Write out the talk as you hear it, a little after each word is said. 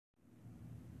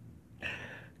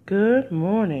Good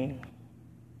morning.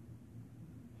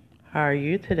 How are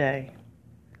you today?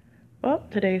 Well,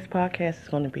 today's podcast is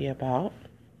going to be about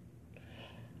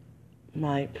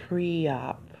my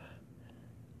pre-op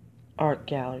art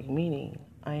gallery meeting.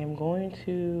 I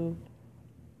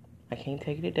can't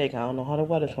take it today. I don't know how the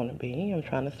weather's going to be. I'm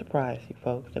trying to surprise you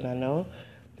folks, and I know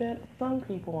that some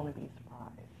people want to be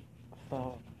surprised.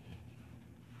 So,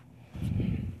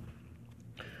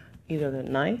 either the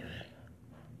 9th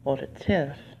or the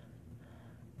 10th,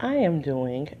 I am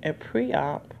doing a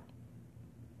pre-op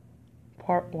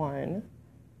part 1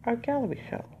 art gallery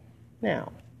show.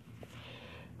 Now,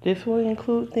 this will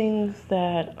include things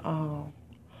that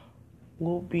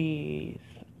will be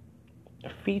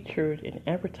featured and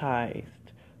advertised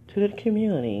to the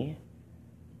community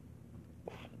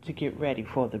to get ready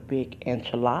for the big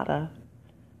enchilada.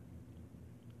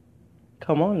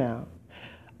 Come on now.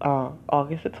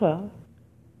 August the 12th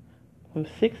from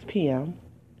 6 p.m.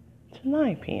 to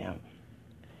 9 p.m.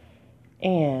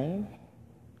 And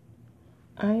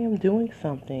I am doing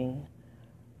something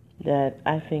that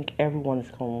I think everyone is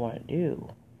going to want to do.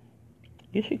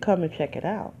 You should come and check it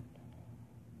out.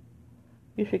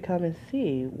 You should come and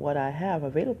see what I have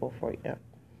available for you.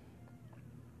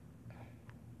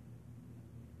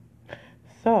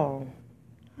 So,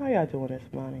 how y'all doing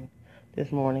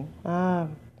this morning?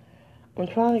 I'm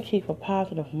trying to keep a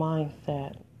positive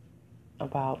mindset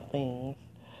about things,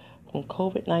 from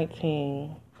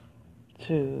COVID-19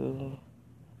 to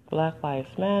Black Lives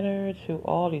Matter, to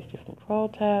all these different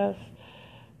protests,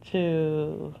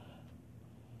 to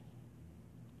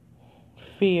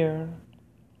fear,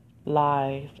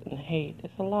 lies, and hate.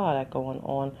 It's a lot of that going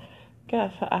on.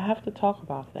 Guys, I have to talk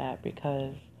about that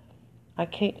because I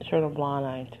can't turn a blind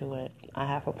eye to it. I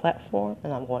have a platform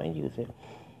and I'm going to use it.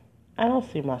 I don't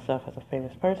see myself as a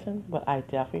famous person, but I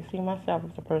definitely see myself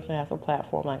as a person that has a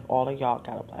platform like all of y'all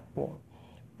got a platform,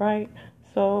 right?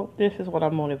 So this is what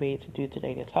I'm motivated to do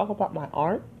today, to talk about my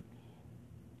art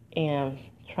and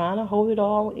trying to hold it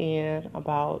all in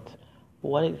about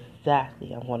what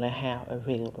exactly I'm going to have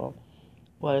available.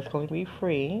 Well, it's going to be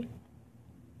free,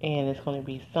 and it's going to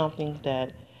be something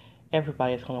that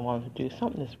everybody's going to want to do,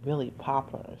 something that's really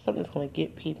popular, something that's going to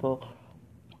get people,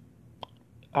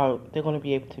 they're going to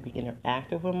be able to be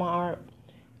interactive with my art,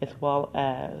 as well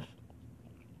as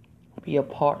be a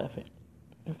part of it.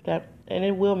 And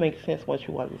it will make sense once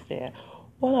you understand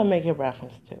what I'm making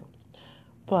reference to.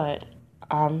 But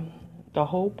the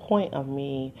whole point of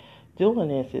me doing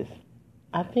this is,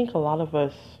 I think a lot of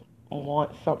us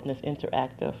want something that's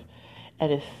interactive,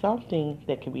 and it's something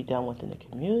that can be done within the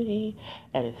community,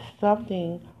 and it's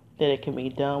something that it can be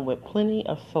done with plenty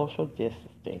of social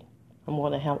distancing. I'm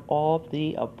going to have all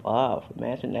the above.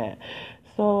 Imagine that.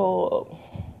 So,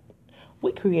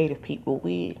 we creative people,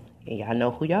 y'all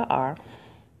know who y'all are.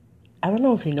 I don't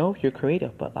know if you know if you're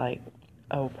creative, but like,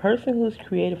 a person who's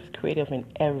creative is creative in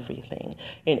everything,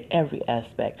 in every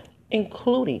aspect,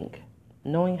 including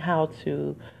knowing how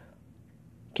to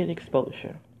get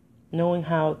exposure, knowing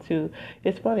how to,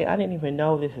 it's funny, I didn't even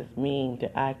know this is mean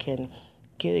that I can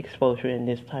get exposure in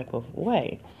this type of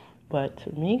way, but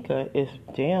Tamika is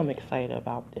damn excited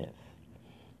about this.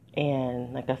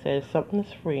 And like I said, it's something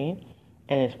that's free,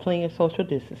 and it's plenty of social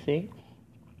distancing,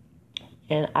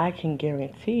 and I can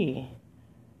guarantee,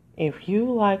 if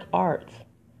you like art,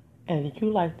 and you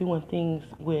like doing things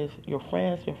with your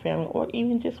friends, your family, or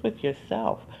even just with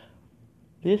yourself,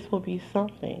 this will be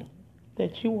something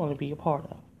that you want to be a part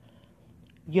of.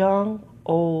 Young,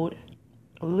 old,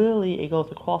 literally it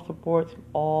goes across the board to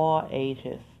all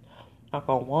ages are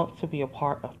going to want to be a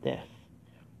part of this.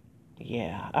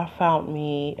 Yeah, I found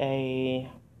me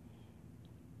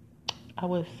I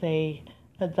would say,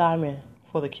 a diamond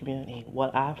for the community,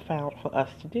 what I found for us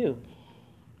to do.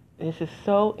 This is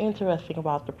so interesting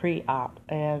about the pre-op,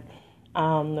 and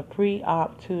the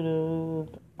pre-op to the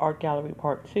art gallery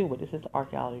part 2, but this is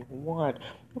art gallery 1.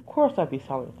 Of course I'd be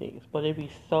selling things, but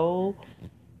it's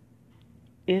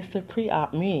the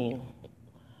pre-op meeting.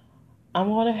 I'm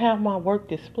going to have my work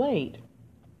displayed.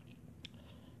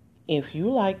 If you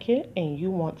like it and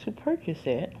you want to purchase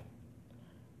it,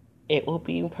 it will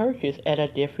be purchased at a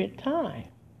different time.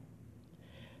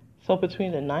 So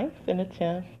between the 9th and the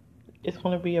 10th, it's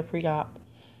going to be a pre-op.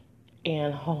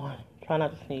 And hold on, try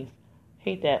not to sneeze.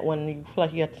 Hate that when you feel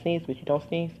like you have to sneeze, but you don't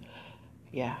sneeze.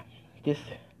 Yeah, just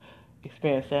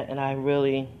experience that, and I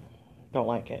really don't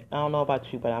like it. I don't know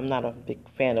about you, but I'm not a big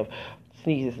fan of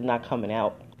sneezes not coming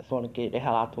out. I just want to get the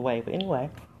hell out the way. But anyway,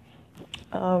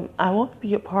 I want to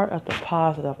be a part of the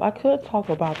positive. I could talk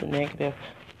about the negative,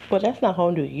 but that's not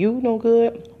going to do you no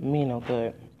good, me no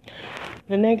good.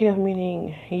 The negative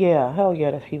meaning, yeah, hell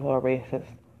yeah, that people are racist.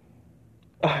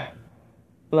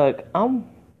 Look,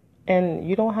 and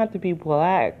you don't have to be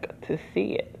black to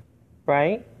see it,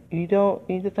 right? You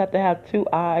just have to have two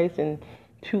eyes and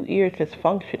two ears that's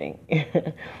functioning.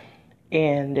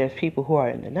 And there's people who are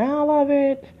in denial of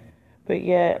it, but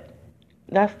yet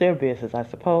that's their business, I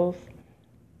suppose.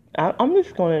 I'm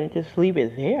just going to just leave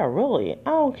it there, really. I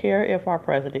don't care if our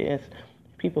president is,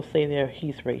 people say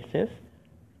he's racist.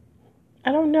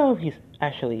 I don't know if he's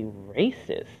actually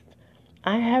racist.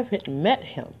 I haven't met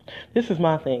him. This is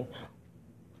my thing.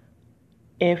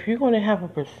 If you're going to have a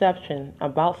perception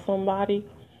about somebody,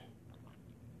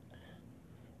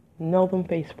 know them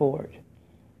face forward,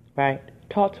 right?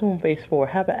 Talk to them face forward.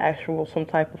 Have an actual, some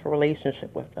type of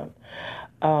relationship with them.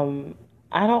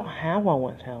 I don't have one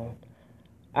with him.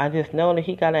 I just know that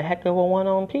he got a heck of a one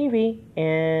on TV,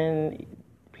 and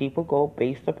people go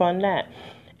based upon that.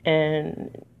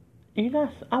 And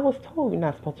I was told you're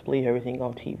not supposed to believe everything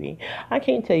on TV. I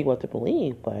can't tell you what to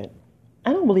believe, but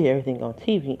I don't believe everything on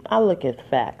TV. I look at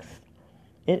facts.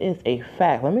 It is a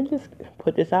fact. Let me just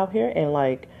put this out here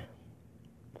and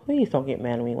please don't get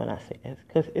mad at me when I say this,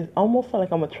 because it's almost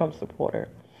like I'm a Trump supporter.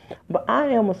 But I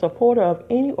am a supporter of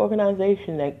any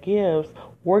organization that gives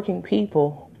working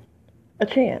people a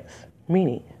chance.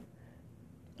 Meaning,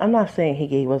 I'm not saying he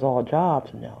gave us all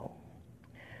jobs, no.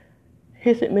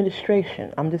 His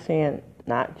administration, I'm just saying,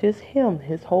 not just him,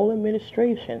 his whole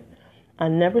administration. I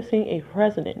never seen a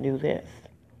president do this.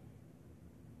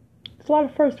 It's a lot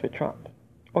of firsts for Trump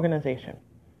organization.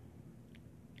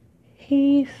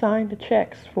 He signed the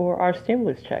checks for our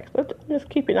stimulus checks. Let's just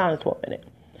keep it honest for a minute.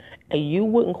 And you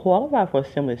wouldn't qualify for a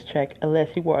stimulus check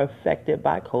unless you were affected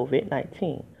by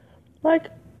COVID-19. Like,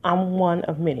 I'm one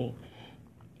of many.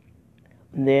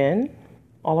 Then,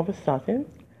 all of a sudden,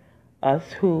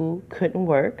 us who couldn't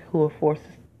work, who were forced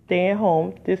to stay at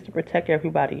home just to protect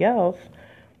everybody else,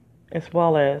 as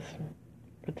well as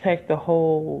protect the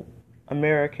whole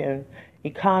American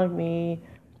economy.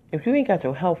 If you ain't got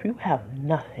your health, you have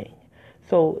nothing.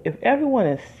 So if everyone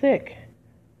is sick,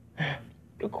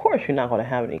 of course you're not going to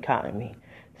have an economy.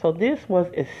 So this was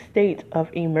a state of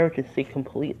emergency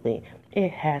completely.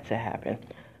 It had to happen.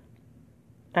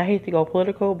 I hate to go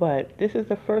political, but this is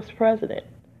the first president.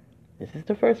 This is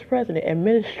the first president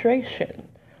administration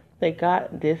that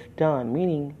got this done,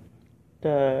 meaning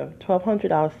the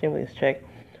 $1,200 stimulus check.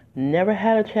 Never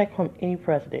had a check from any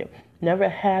president. Never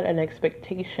had an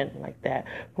expectation like that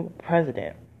from a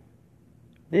president.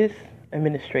 This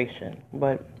administration,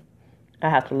 but I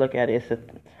have to look at it. It's the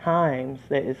times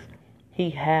that he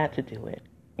had to do it.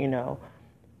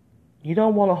 You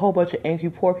don't want a whole bunch of angry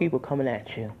poor people coming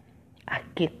at you. I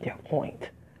get their point.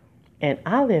 And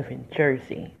I live in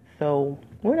Jersey, so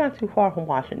we're not too far from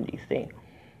Washington, D.C.,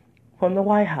 from the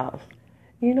White House.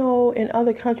 In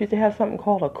other countries they have something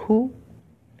called a coup.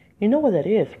 You know what that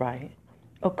is, right?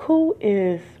 A coup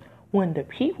is when the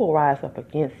people rise up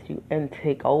against you and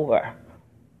take over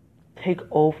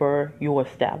your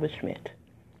establishment.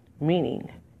 Meaning,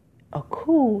 a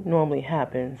coup normally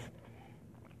happens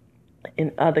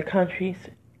in other countries.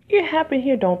 It happened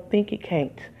here, don't think it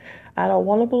can't. I don't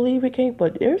want to believe it can't,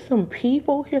 but there's some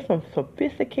people here, some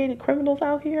sophisticated criminals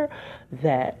out here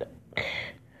that,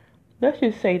 let's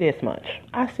just say this much.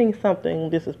 I seen something,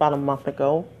 this is about a month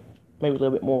ago, maybe a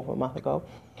little bit more than a month ago,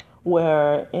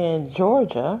 where in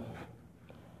Georgia,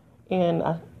 and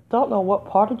I don't know what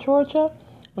part of Georgia,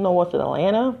 I don't know what's in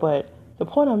Atlanta, but the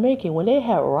point I'm making, when they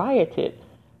had rioted,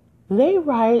 they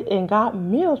rioted and got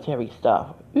military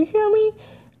stuff. You hear me?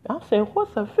 I said,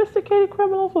 what sophisticated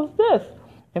criminals was this?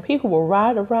 And people were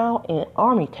riding around in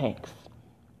army tanks.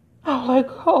 I was like,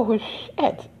 oh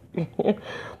shit.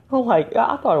 I'm like,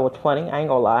 I thought it was funny. I ain't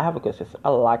gonna lie. I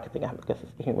like to think I have a good sense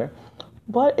of humor.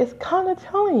 But it's kind of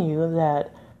telling you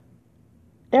that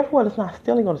everyone is not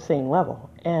stealing on the same level.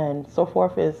 And so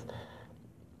forth is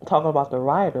talking about the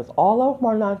rioters. All of them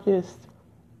are not just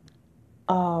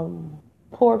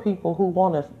poor people who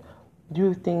want to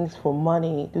do things for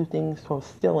money, do things for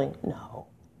stealing. No.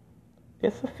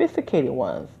 It's sophisticated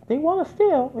ones. They want to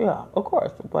steal, yeah, of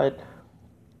course. But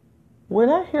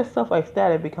when I hear stuff like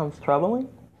that, it becomes troubling,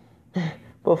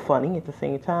 but funny at the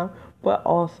same time. But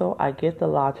also, I get the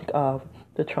logic of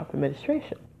the Trump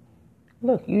administration.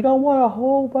 Look, you don't want a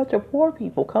whole bunch of poor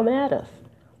people coming at us,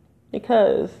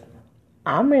 because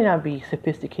I may not be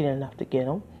sophisticated enough to get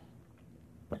them,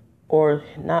 or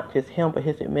not just him, but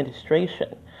his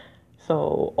administration.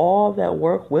 So all that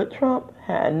work with Trump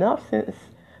had enough sense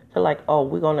to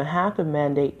we're going to have to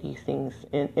mandate these things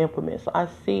and implement. So I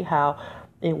see how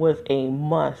it was a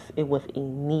must. It was a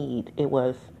need. It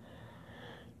was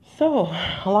So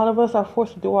a lot of us are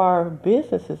forced to do our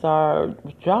businesses, our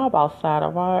job inside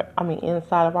of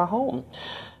our home.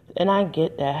 And I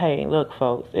get that. Hey, look,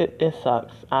 folks, it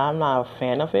sucks. I'm not a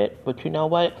fan of it, but you know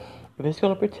what? If it's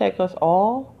going to protect us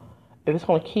all, if it's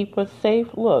going to keep us safe,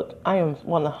 look, I am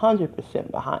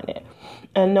 100% behind it.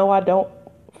 And no, I don't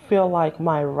feel like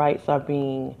my rights are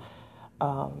being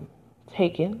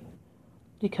taken,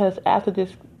 because after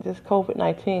this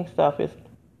COVID-19 stuff is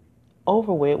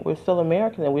over with, we're still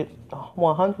American and we're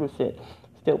 100%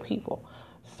 still people.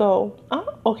 So,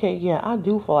 okay, yeah, I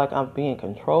do feel like I'm being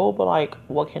controlled, but like,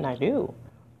 what can I do?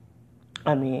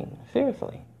 I mean,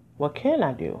 seriously, what can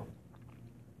I do?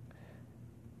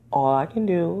 All I can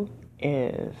do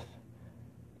is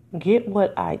get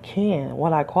what I can,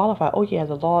 what I qualify. Oh yeah,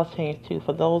 the laws changed too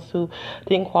for those who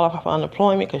didn't qualify for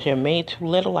unemployment because you're made too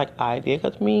little, like I did.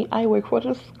 Because me, I work for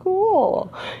the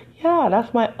school. Yeah,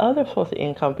 that's my other source of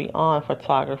income beyond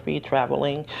photography,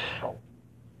 traveling,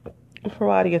 a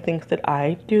variety of things that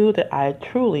I do that I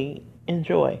truly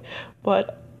enjoy.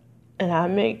 And I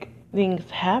make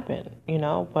things happen,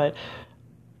 but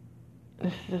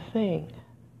this is the thing.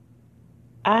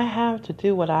 I have to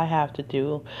do what I have to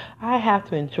do. I have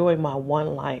to enjoy my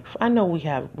one life. I know we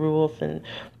have rules and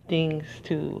things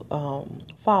to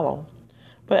follow,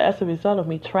 but as a result of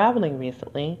me traveling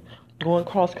recently, going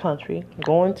cross country,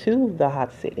 going to the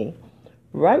hot city,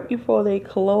 right before they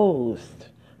closed.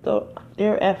 So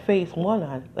they're at phase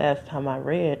one. Last time I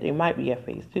read, they might be at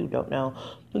phase two. Don't know.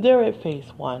 But they're at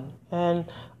phase one, and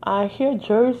I hear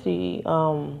Jersey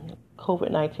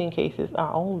COVID-19 cases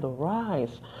are on the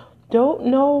rise. Don't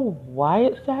know why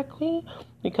exactly,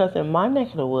 because in my neck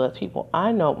of the woods, people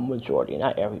I know, majority,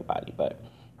 not everybody, but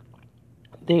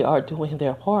they are doing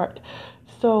their part.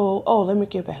 So, let me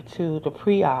get back to the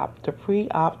pre-op. The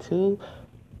pre-op to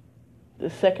the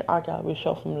second art gallery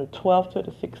show from the 12th to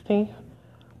the 16th,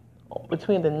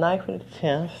 between the 9th and the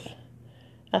 10th.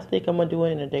 I think I'm going to do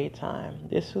it in the daytime.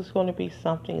 This is going to be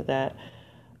something that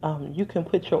you can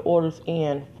put your orders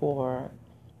in for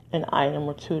an item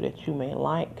or two that you may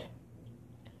like.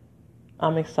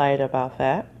 I'm excited about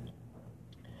that.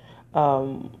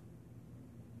 And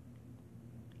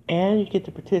you get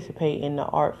to participate in the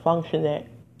art function that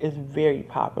is very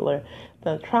popular.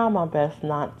 I'm trying my best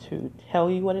not to tell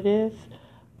you what it is,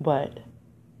 but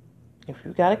if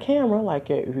you got a camera, like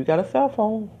if you got a cell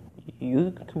phone,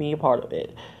 you can be a part of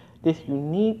it. This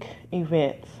unique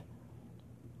event,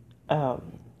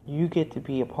 you get to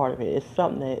be a part of it. It's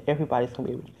something that everybody's going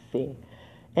to be able to see,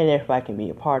 and everybody can be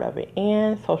a part of it.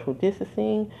 And social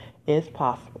distancing is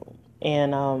possible.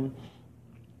 And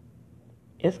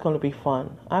it's going to be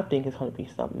fun. I think it's going to be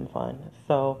something fun.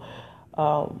 So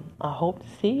I hope to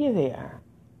see you there.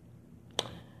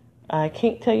 I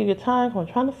can't tell you the time. I'm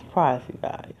trying to surprise you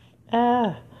guys.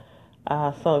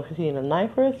 So if you see the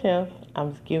 9th or the 10th,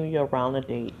 I'm just giving you a round of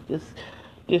date.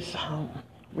 Just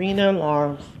ringing the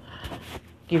alarms,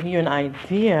 giving you an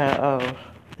idea of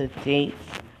the dates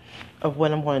of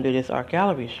when I'm going to do this art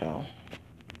gallery show.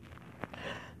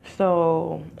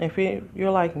 So if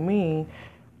you're like me,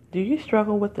 do you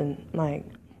struggle with the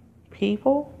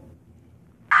people?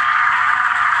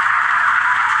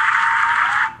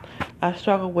 I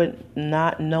struggle with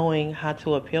not knowing how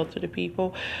to appeal to the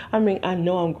people. I mean, I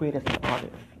know I'm great as an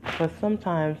artist, but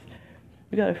sometimes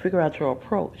you got to figure out your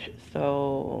approach.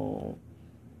 So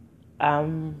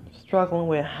I'm struggling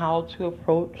with how to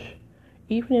approach,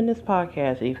 even in this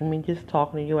podcast, even me just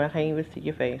talking to you and I can't even see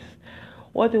your face.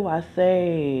 What do I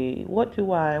say? What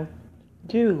do I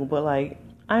do? But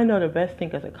I know the best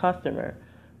thing as a customer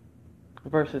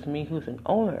versus me who's an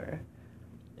owner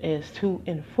is to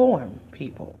inform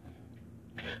people.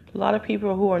 A lot of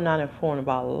people who are not informed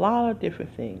about a lot of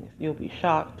different things. You'll be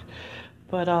shocked,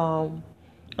 but or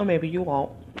maybe you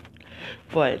won't.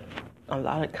 But a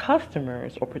lot of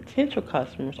customers or potential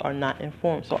customers are not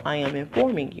informed, so I am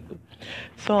informing you.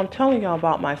 So I'm telling y'all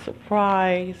about my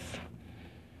surprise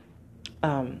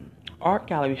art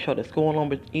gallery show that's going on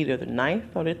with either the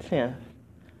 9th or the 10th.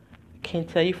 Can't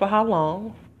tell you for how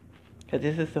long, because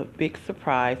this is a big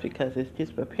surprise, because it's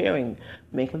just preparing,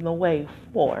 making the way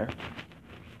for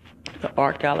the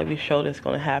art gallery show that's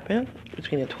going to happen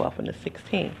between the 12th and the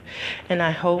 16th. And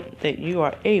I hope that you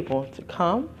are able to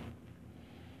come.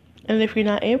 And if you're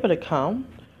not able to come,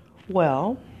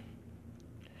 well,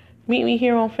 meet me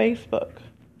here on Facebook.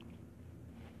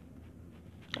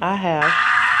 I have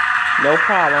no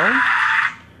problem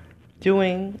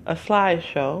doing a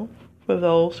slideshow for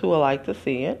those who would like to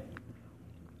see it.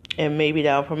 And maybe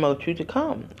that'll promote you to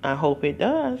come. I hope it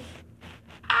does.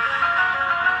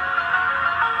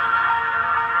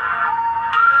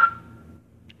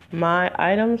 My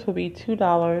items will be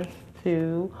 $2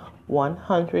 to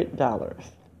 $100.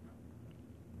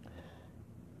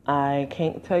 I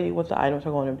can't tell you what the items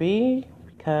are going to be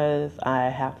because I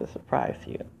have to surprise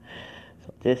you.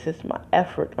 So this is my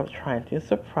effort of trying to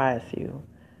surprise you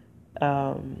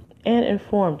and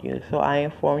inform you. So I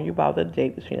inform you about the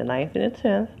date between the 9th and the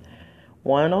 10th.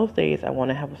 One of those days, I want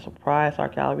to have a surprise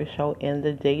art gallery show in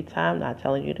the daytime, not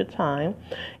telling you the time.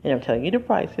 And I'm telling you the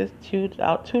prices, $2 to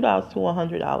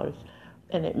 $100.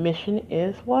 And admission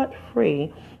is what?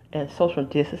 Free. And social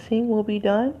distancing will be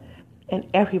done. And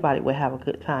everybody will have a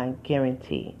good time,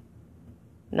 guaranteed.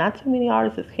 Not too many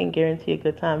artists can guarantee a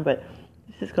good time, but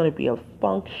this is going to be a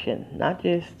function, not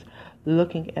just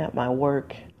looking at my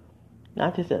work,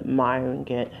 not just admiring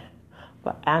it,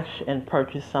 but actually and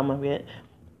purchase some of it.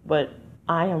 But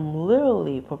I am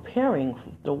literally preparing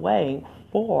the way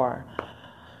for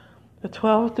the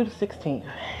 12th through the 16th.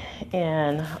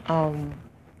 And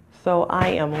so I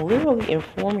am literally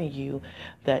informing you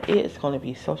that it's going to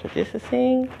be social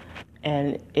distancing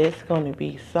and it's going to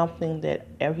be something that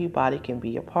everybody can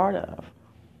be a part of.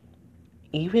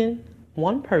 Even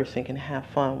one person can have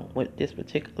fun with this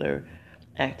particular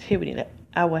activity that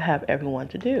I will have everyone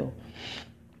to do.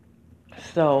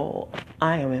 So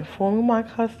I am informing my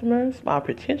customers, my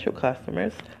potential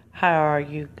customers. How are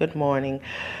you? Good morning.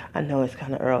 I know it's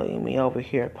kind of early in me over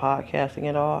here podcasting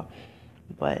and all,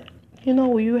 but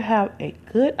when you have a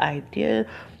good idea,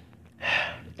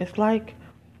 it's like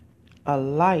a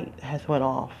light has went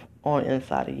off on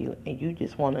inside of you, and you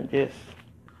just want to just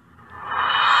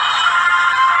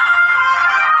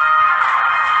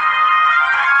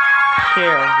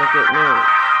share the good news.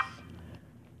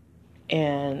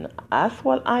 And that's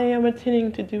what I am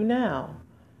intending to do now.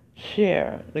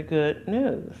 Share the good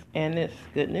news. And it's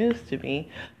good news to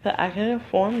me that I can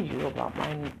inform you about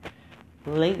my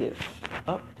latest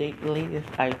update, latest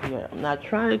idea. I'm not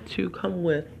trying to come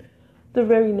with the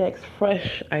very next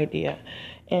fresh idea.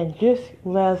 And just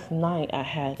last night I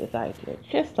had this idea.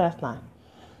 Just last night.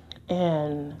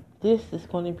 And this is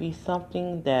going to be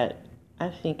something that I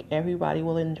think everybody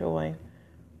will enjoy.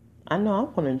 I know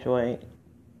I'm going to enjoy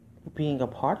being a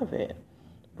part of it,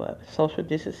 but social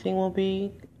distancing will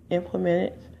be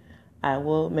implemented. I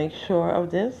will make sure of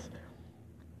this.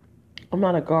 I'm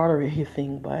not a guard or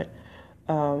anything, but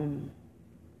I'm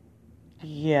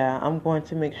going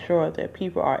to make sure that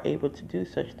people are able to do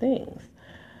such things,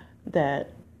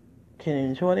 that can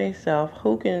enjoy themselves.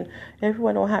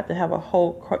 Everyone don't have to have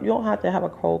you don't have to have a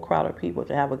whole crowd of people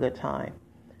to have a good time.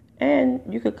 And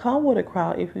you could come with a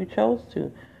crowd if you chose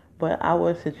to. But I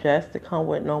would suggest to come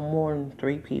with no more than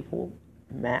 3 people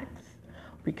max,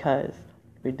 because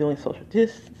we're doing social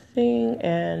distancing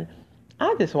and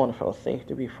I just want to feel safe,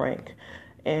 to be frank.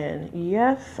 And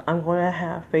yes, I'm going to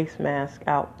have face masks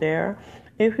out there.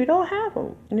 If you don't have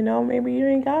them, maybe you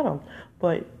ain't got them.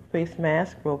 But face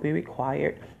masks will be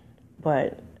required.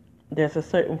 But there's a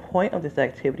certain point of this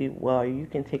activity where you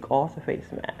can take off the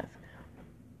face mask.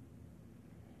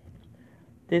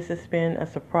 This has been a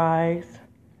surprise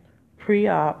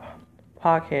pre-op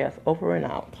podcast, over and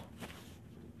out.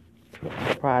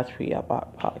 Surprise pre-op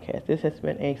podcast. This has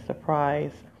been a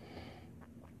surprise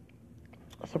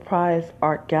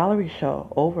art gallery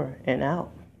show, over and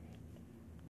out.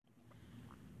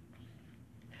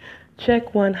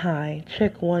 Check 1, hi.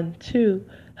 Check 1, 2,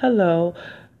 hello.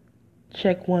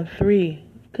 Check 1, 3,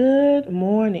 good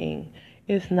morning.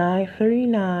 It's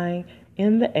 9:39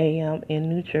 in the AM in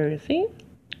New Jersey.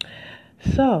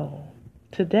 So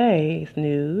today's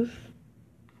news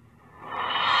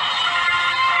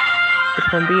is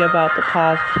going to be about the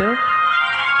positive.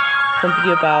 It's going to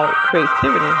be about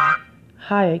creativity.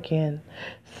 Hi again.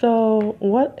 So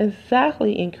what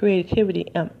exactly in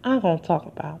creativity am I going to talk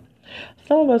about?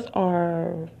 Some of us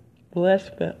are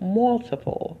blessed with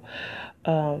multiple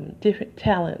different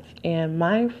talents. And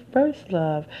my first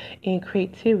love in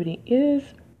creativity is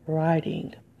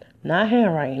writing. Not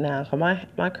handwriting now, because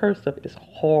my cursive is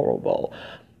horrible.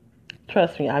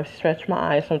 Trust me, I stretch my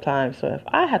eyes sometimes. So if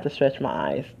I have to stretch my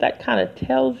eyes, that kind of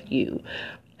tells you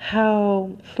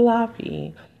how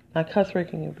sloppy my cuss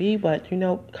working can be. But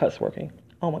cuss working.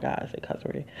 Oh my God, I say cuss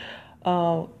working.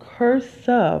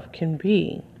 Cursive can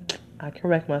be. I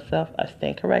correct myself. I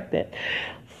stand corrected.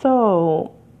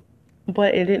 So,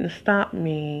 but it didn't stop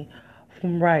me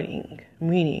from writing.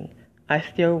 Meaning, I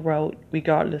still wrote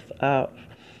regardless of.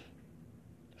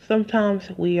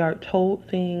 Sometimes we are told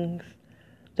things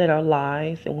that are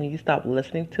lies, and when you stop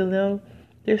listening to them,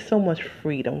 there's so much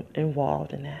freedom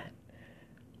involved in that.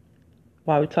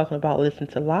 While we're talking about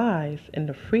listening to lies and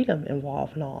the freedom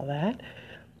involved in all that,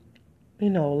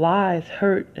 lies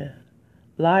hurt.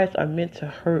 Lies are meant to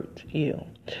hurt you.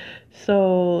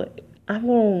 So I'm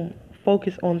going to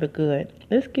focus on the good.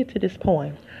 Let's get to this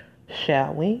poem,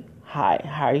 shall we? Hi,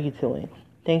 how are you doing?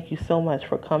 Thank you so much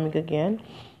for coming again.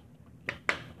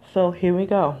 So here we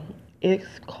go. It's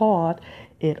called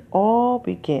It All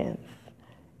Begins.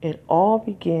 It all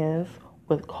begins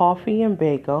with coffee and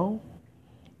bagel.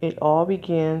 It all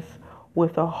begins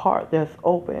with a heart that's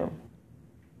open,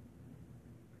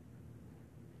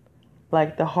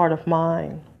 like the heart of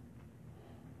mine,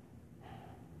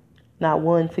 not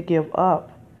willing to give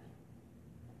up,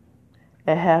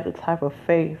 and have the type of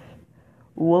faith,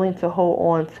 willing to hold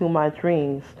on to my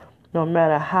dreams, no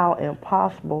matter how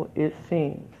impossible it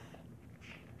seems.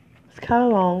 It's kind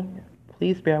of long,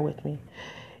 please bear with me.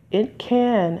 It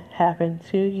can happen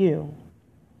to you.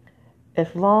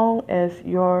 As long as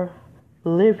you're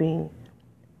living,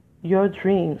 your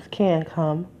dreams can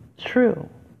come true.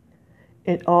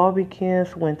 It all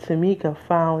begins when Tamika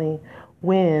finally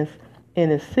wins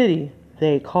in a city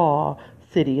they call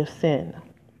City of Sin.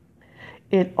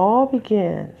 It all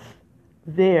begins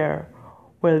there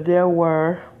where there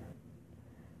were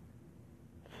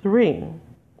 3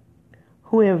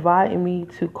 who invited me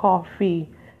to coffee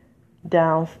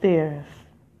downstairs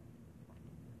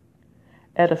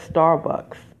at a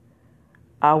Starbucks.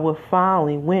 I would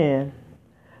finally win.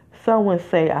 Some would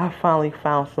say I finally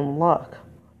found some luck.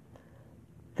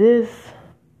 This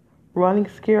running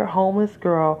scared homeless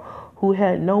girl who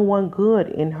had no one good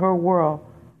in her world,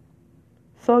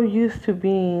 so used to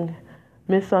being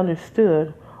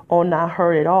misunderstood or not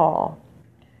heard at all.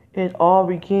 It all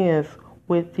begins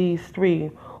with these 3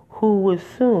 who would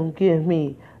soon give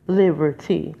me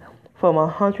liberty from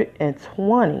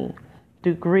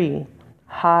 120-degree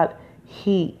hot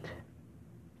heat,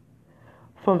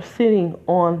 from sitting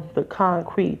on the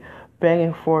concrete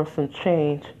begging for some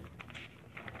change.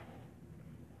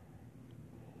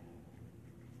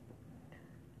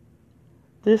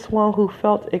 This one who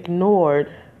felt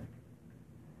ignored,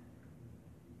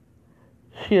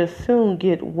 she'll soon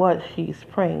get what she's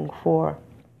praying for.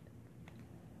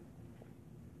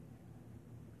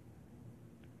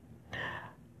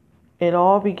 It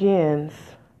all begins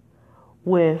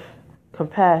with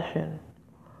compassion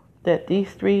that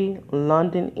these 3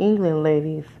 London,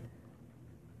 England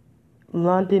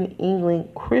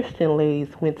Christian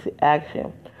ladies went to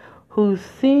action, who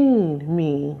seen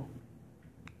me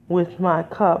with my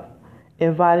cup,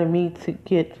 invited me to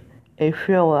get a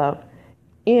fill up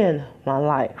in my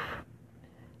life,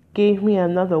 gave me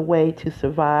another way to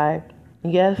survive.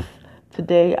 Yes,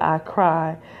 today I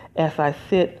cry as I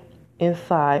sit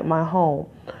inside my home.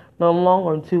 No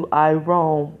longer do I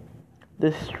roam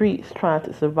the streets trying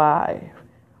to survive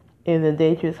in the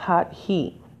dangerous hot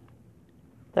heat.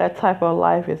 That type of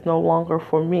life is no longer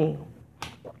for me.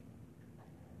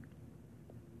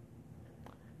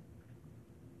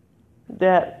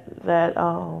 That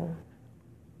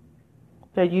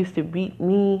used to beat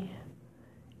me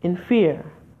in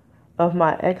fear of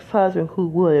my ex-husband who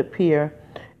would appear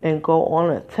and go on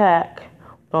an attack.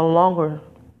 No longer,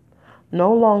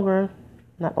 no love,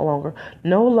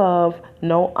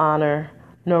 no honor,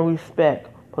 no respect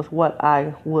was what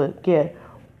I would get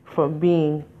from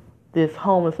being this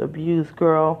homeless, abused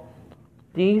girl.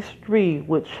 These 3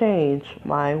 would change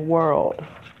my world.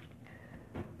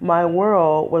 My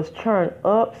world was turned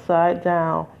upside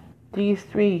down. These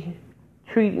 3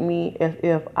 treated me as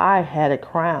if I had a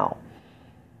crown,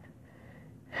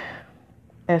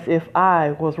 as if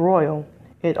I was royal.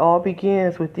 It all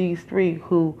begins with these 3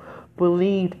 who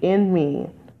believed in me,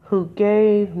 who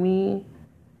gave me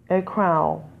a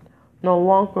crown. No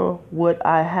longer would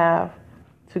I have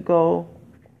to go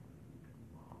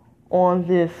on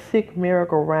this sick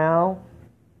merry-go-round.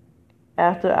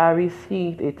 After I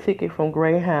received a ticket from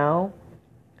Greyhound,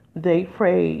 they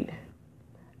prayed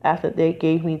after they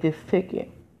gave me this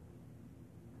ticket.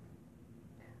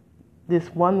 This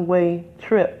one-way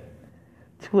trip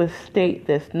to a state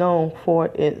that's known for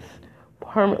its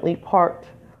permanently parked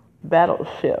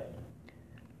battleship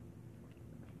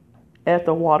at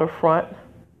the waterfront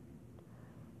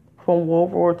from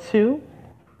World War II.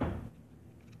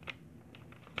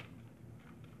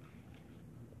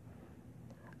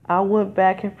 I went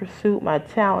back and pursued my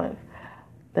talent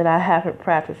that I haven't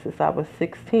practiced since I was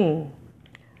 16.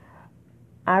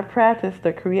 I practiced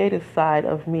the creative side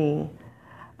of me.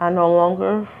 I no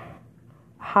longer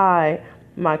hide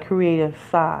my creative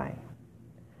side.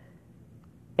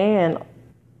 And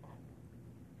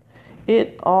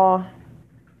it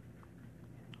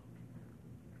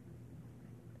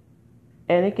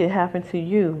can happen to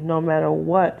you no matter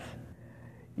what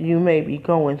you may be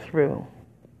going through.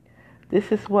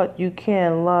 This is what you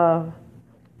can love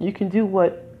You can do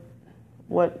what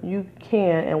you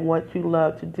can and what you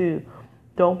love to do.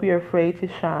 Don't be afraid to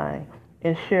shine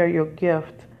and share your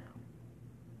gift.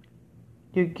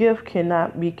 Your gift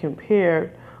cannot be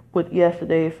compared with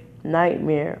yesterday's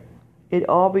nightmare. It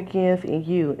all begins in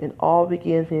you. It all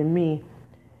begins in me.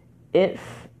 It's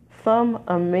some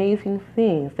amazing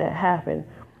things that happen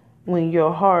when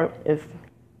your heart is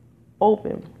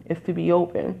open. It's to be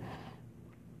open.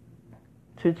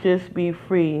 To just be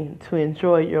free to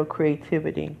enjoy your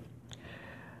creativity.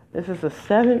 This is a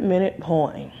 7-minute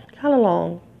poem. Kind of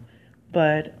long,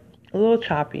 but a little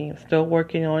choppy. I'm still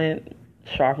working on it,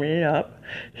 sharpening it up,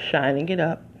 shining it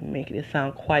up, making it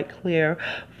sound quite clear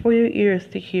for your ears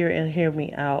to hear and hear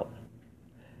me out.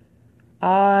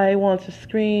 I want to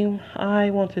scream, I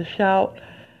want to shout,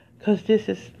 because this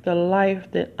is the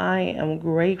life that I am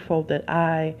grateful that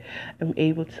I am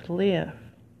able to live.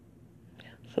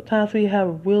 Sometimes we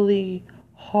have really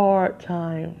hard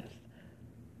times,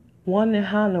 wondering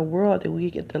how in the world do we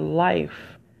get the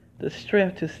life, the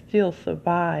strength to still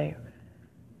survive.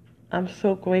 I'm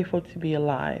so grateful to be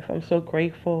alive. I'm so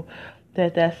grateful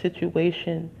that that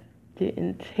situation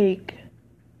didn't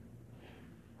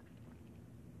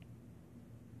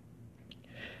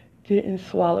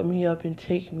swallow me up and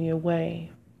take me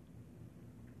away.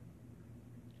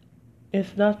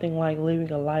 It's nothing like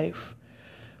living a life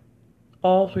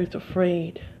always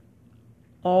afraid,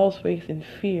 always in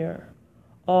fear,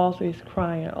 always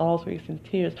crying, always in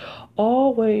tears,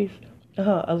 always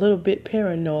a little bit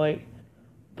paranoid.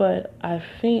 But I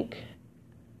think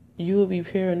you would be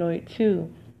paranoid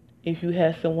too if you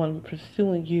had someone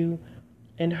pursuing you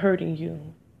and hurting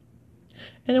you.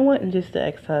 And it wasn't just the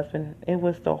ex-husband. It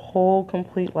was the whole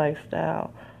complete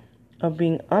lifestyle of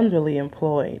being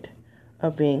underemployed,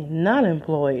 of being not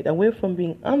employed. I went from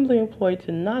being underemployed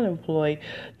to not employed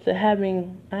to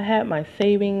I had my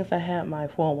savings, I had my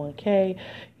 401k.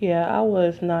 Yeah, I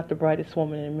was not the brightest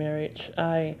woman in marriage.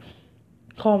 I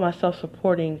call myself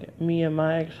supporting me and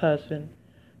my ex-husband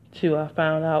too. I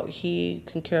found out he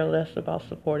can care less about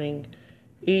supporting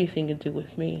anything to do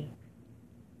with me.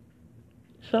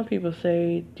 Some people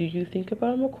say, do you think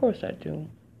about him? Of course I do.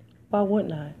 Why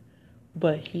wouldn't I?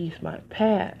 But he's my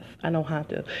past. He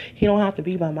don't have to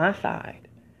be by my side.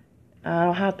 I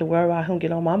don't have to worry about him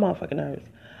getting on my motherfucking nerves.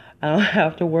 I don't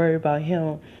have to worry about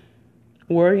him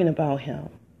worrying about him.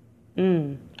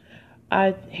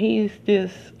 He's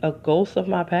just a ghost of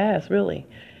my past, really.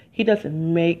 He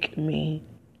doesn't make me.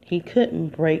 He couldn't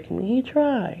break me. He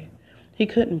tried. He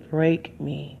couldn't break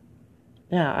me.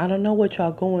 Now, I don't know what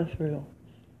y'all going through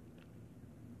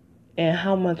and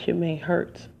how much it may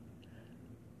hurt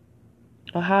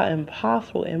or how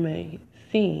impossible it may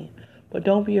seem, but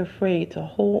don't be afraid to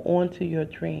hold on to your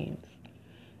dreams.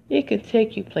 It can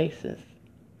take you places.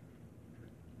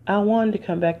 I wanted to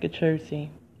come back to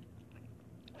Jersey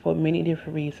for many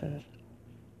different reasons.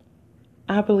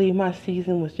 I believe my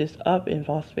season was just up in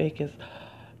Las Vegas.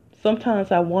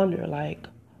 Sometimes I wonder,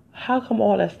 how come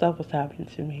all that stuff was happening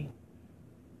to me?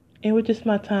 It was just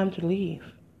my time to leave.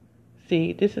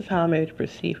 See, this is how I'm able to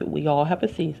perceive it. We all have a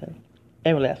season.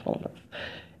 Every last one of us.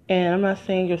 And I'm not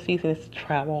saying your season is to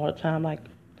travel all the time. I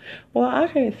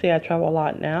can't say I travel a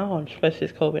lot now, especially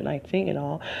with COVID-19 and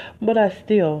all. But I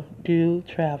still do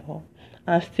travel.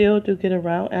 I still do get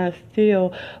around, and I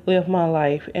still live my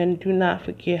life. And do not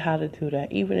forget how to do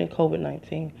that, even in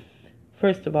COVID-19.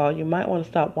 First of all, you might want to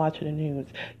stop watching the news.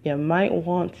 You might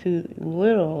want to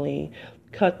literally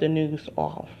cut the news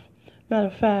off. Matter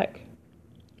of fact,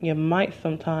 you might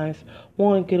sometimes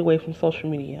want to get away from social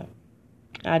media.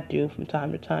 I do from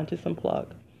time to time, just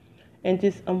unplug. And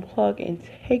just unplug and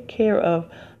take care of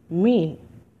me.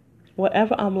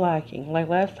 Whatever I'm lacking. Like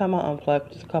last time I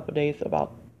unplugged, just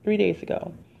about 3 days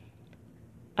ago,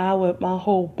 my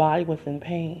whole body was in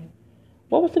pain.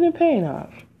 What was it in pain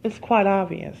of? It's quite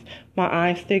obvious. My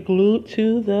eyes stay glued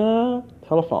to the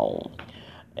telephone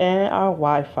and our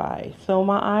Wi-Fi. So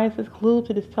my eyes is glued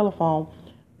to this telephone.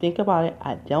 Think about it.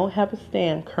 I don't have a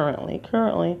stand currently,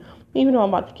 even though I'm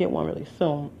about to get one really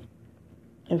soon.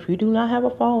 If you do not have a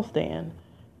phone stand,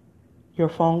 your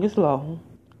phone is low.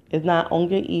 It's not on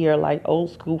your ear like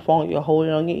old school phone. You're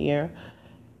holding it on your ear.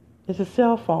 It's a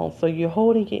cell phone, so you're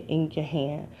holding it in your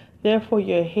hand. Therefore,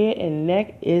 your head and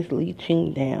neck is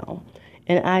leaching down.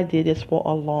 And I did this for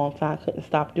a long time. I couldn't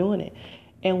stop doing it.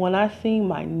 And when I see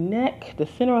my neck, the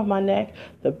center of my neck,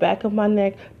 the back of my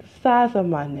neck, the sides of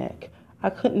my neck, I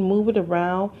couldn't move it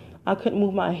around. I couldn't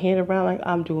move my head around like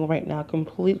I'm doing right now,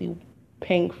 completely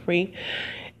pain-free.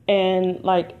 And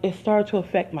it started to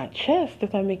affect my chest,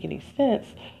 if that makes any sense,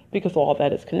 because all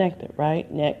that is connected, right?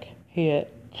 Neck,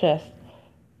 head, chest.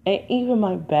 And even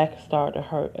my back started to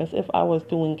hurt as if I was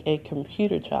doing a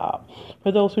computer job.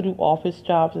 For those who do office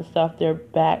jobs and stuff, their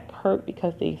back hurt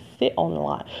because they sit on the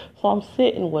line. So I'm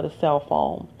sitting with a cell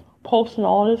phone, posting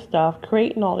all this stuff,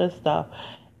 creating all this stuff.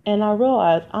 And I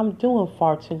realized I'm doing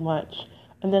far too much.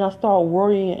 And then I start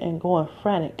worrying and going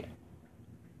frantic.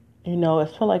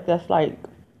 It's feel like that's like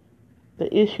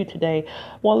the issue today.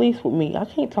 Well, at least with me, I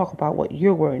can't talk about what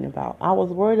you're worrying about. I was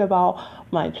worried about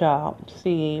my job.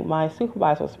 See, my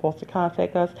supervisor was supposed to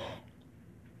contact us,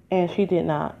 and she did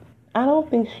not. I don't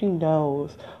think she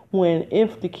knows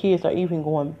if the kids are even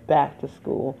going back to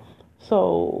school.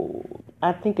 So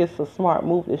I think it's a smart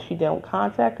move that she don't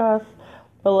contact us.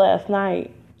 But last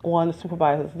night, one of the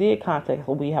supervisors did contact us.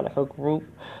 So we had like a group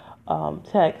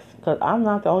text, because I'm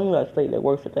not the only legislator that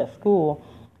works at that school.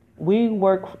 We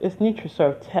work, it's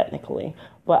NutriServe technically,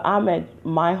 but I'm at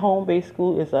my home-based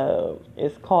school is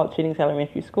called Jennings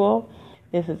Elementary School.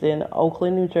 This is in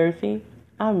Oakland, New Jersey.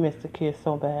 I miss the kids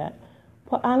so bad,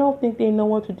 but I don't think they know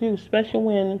what to do, especially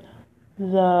when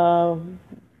the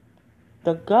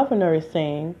governor is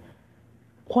saying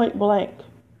point blank,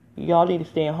 y'all need to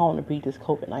stay at home to beat this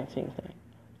COVID-19 thing.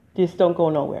 Just don't go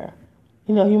nowhere.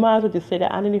 You might as well just say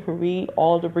that. I didn't even read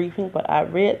all the briefing, but I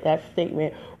read that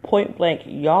statement point blank.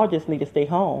 Y'all just need to stay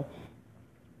home.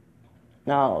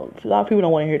 Now, a lot of people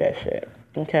don't want to hear that shit,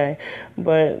 okay?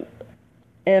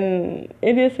 And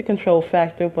it is a control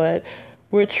factor, but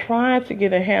we're trying to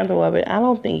get a handle of it. I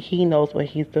don't think he knows what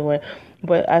he's doing,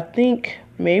 but I think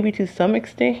maybe to some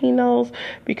extent he knows,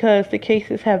 because the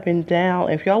cases have been down.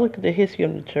 If y'all look at the history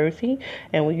of New Jersey,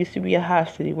 and we used to be a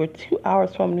hot city, we're 2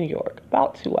 hours from New York,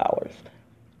 about 2 hours.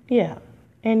 Yeah,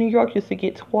 and New York used to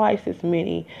get twice as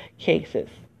many cases,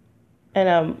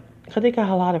 and because they got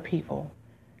a lot of people.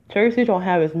 Jersey don't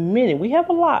have as many. We have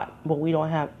a lot, but we don't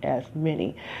have as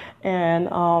many, and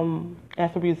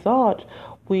as a result,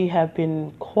 we have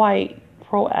been quite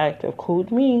proactive.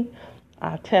 Include me.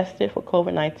 I tested for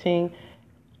COVID-19.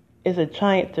 It's a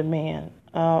giant demand.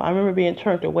 I remember being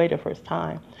turned away the first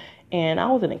time. And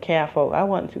I was in a cab, folks. I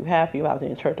wasn't too happy about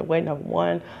being turned away. Number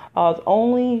one, I was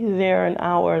only there an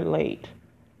hour late.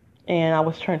 And I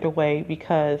was turned away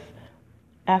because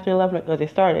after 11 o'clock, they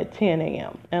started at 10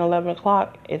 a.m. And 11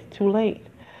 o'clock, it's too late.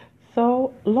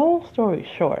 So, long story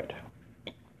short,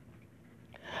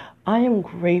 I am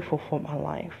grateful for my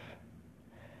life.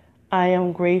 I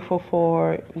am grateful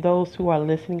for those who are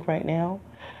listening right now.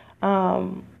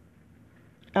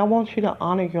 I want you to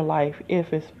honor your life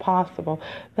if it's possible.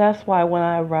 That's why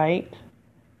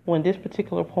when this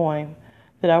particular poem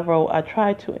that I wrote, I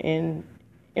try to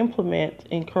implement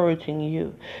encouraging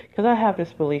you, because I have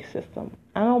this belief system.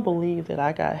 I don't believe that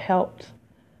I got helped.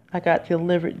 I got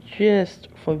delivered just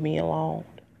for me alone.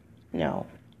 No.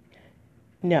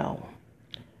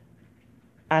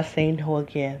 I say no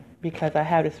again, because I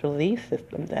have this belief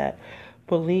system that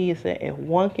believes that if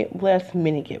one get blessed,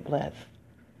 many get blessed.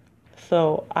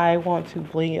 So I want to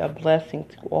be a blessing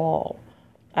to all.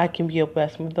 I can be a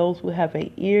blessing to those who have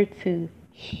an ear to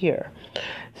hear.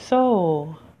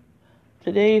 So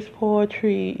today's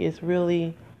poetry is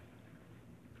really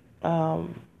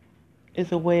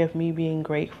is a way of me being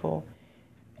grateful,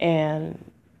 and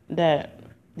that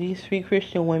these 3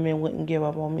 Christian women wouldn't give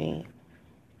up on me.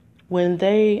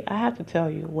 I have to tell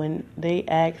you, when they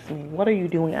ask me, what are you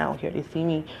doing out here? They see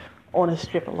me on the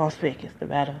strip of Las Vegas,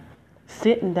 Nevada,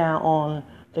 sitting down on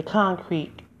the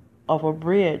concrete of a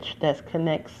bridge that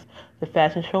connects the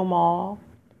Fashion Show Mall,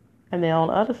 and then on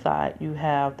the other side you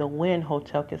have the Wynn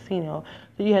Hotel Casino.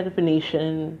 So you have the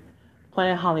Venetian,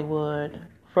 Planet Hollywood, way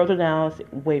further down,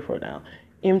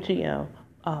 MGM.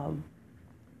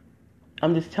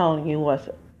 I'm just telling you what's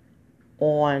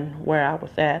on where I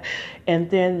was at. And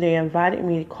then they invited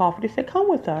me to coffee. They said, come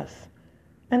with us.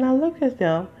 And I looked at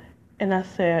them and I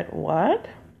said, what?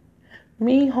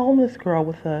 Me, homeless girl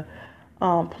with a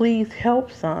please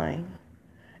help sign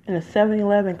and a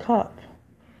 7-Eleven cup,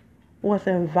 was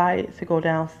invited to go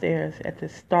downstairs at the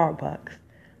Starbucks.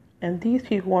 And these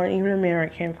people weren't even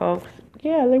American, folks.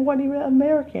 Yeah, they weren't even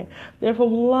American. They're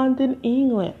from London,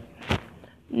 England.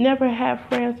 Never had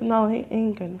friends in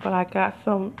England, but I got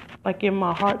some, like in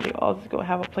my heart, they all just go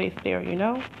have a place there,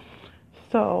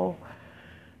 So,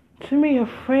 to me, a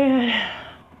friend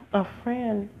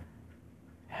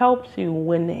helps you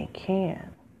when they can.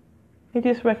 They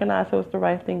just recognize it was the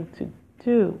right thing to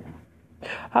do.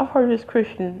 I've heard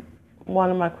one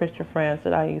of my Christian friends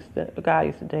that a guy I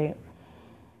used to date,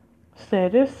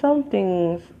 said there's some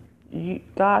things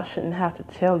God shouldn't have to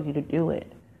tell you to do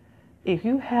it. If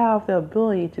you have the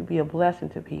ability to be a blessing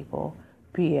to people,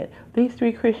 be it. These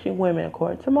 3 Christian women,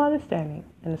 according to my understanding,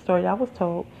 and the story I was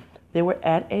told, they were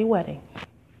at a wedding.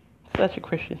 such a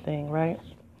Christian thing, right?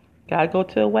 Gotta go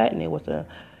to a wedding. It was a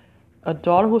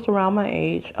daughter who was around my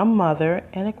age, a mother,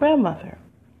 and a grandmother.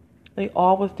 They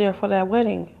all was there for that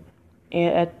wedding.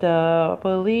 And I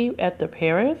believe at the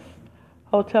Paris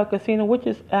Hotel Casino, which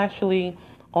is actually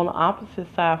on the opposite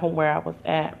side from where I was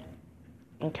at.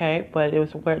 Okay, but it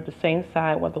was where the same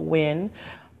side where the Wynn,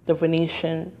 the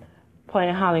Venetian,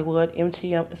 Planet Hollywood,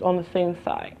 MGM is on the same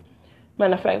side.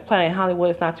 Matter of fact, Planet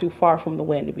Hollywood is not too far from the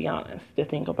Wynn, to be honest, to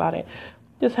think about it.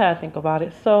 Just had to think about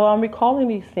it. So I'm recalling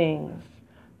these things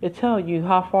to tell you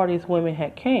how far these women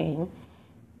had came.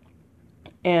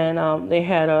 And they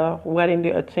had a wedding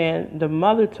to attend. The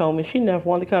mother told me she never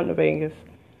wanted to come to Vegas.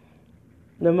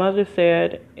 The mother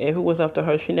said if it was up to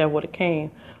her, she never would have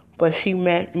came. But she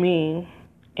met me,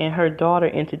 and her daughter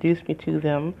introduced me to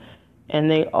them.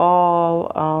 And they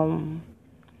all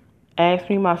asked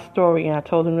me my story, and I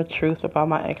told them the truth about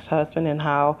my ex-husband and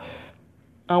how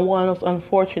I'm one of those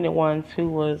unfortunate ones who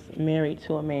was married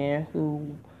to a man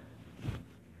who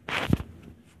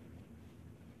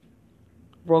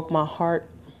broke my heart,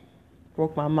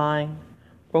 broke my mind,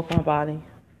 broke my body.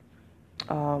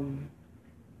 I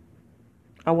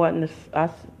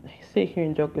sit here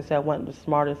and joke and say I wasn't the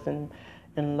smartest in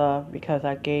love because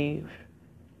I gave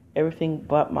everything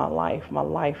but my life. My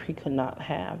life he could not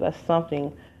have. That's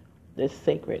something that's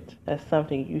sacred. That's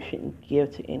something you shouldn't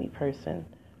give to any person.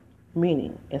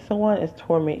 Meaning, if someone is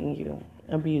tormenting you,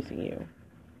 abusing you,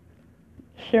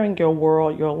 sharing your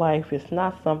world, your life is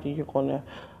not something you're going to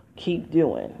keep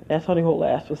doing. That's only going to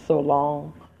last for so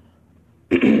long.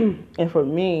 And for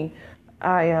me,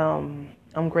 I'm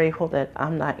grateful that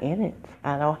I'm not in it.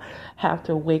 I don't have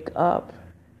to wake up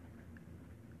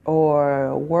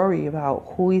or worry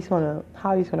about how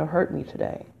he's gonna hurt me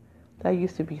today. That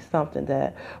used to be something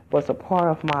that was a part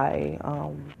of my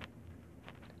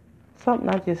something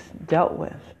I just dealt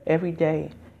with every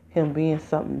day. Him being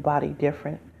somebody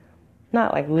different,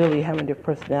 not like literally having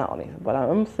different personalities, but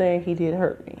I'm saying he did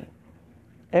hurt me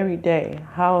every day.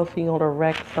 How is he gonna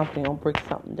wreck something or break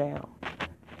something down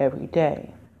every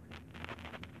day?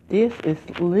 This is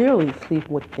literally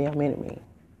sleeping with the damn enemy.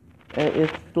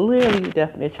 It's literally the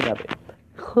definition of it,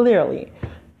 clearly.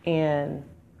 And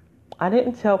I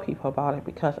didn't tell people about it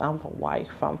because I'm the wife.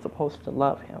 I'm supposed to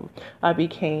love him. I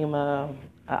became an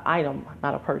item,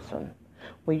 not a person.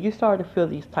 When you start to feel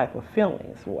these type of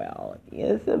feelings, well,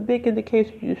 it's a big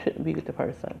indication you shouldn't be with the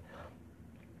person.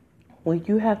 When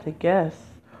you have to guess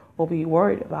or be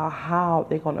worried about how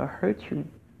they're going to hurt you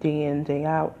day in, day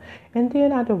out, and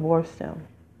then I divorced them.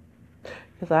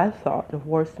 Because I thought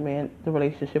divorce meant the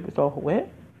relationship was over with.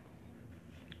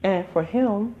 And for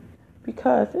him,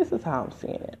 because this is how I'm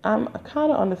seeing it, I'm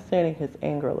kind of understanding his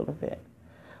anger a little bit.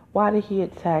 Why did he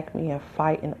attack me and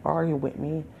fight and argue with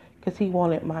me? Because he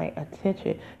wanted my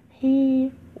attention.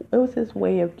 It was his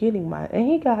way of getting mine. And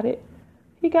he got it.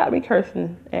 He got me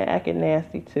cursing and acting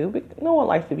nasty too. But no one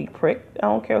likes to be pricked. I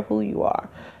don't care who you are.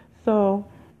 So,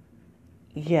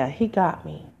 yeah, he got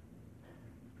me.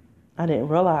 I didn't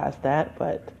realize that,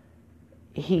 but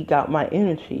he got my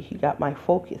energy, he got my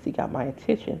focus, he got my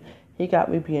attention. He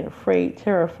got me being afraid,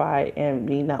 terrified, and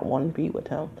me not wanting to be with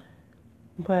him.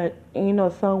 But,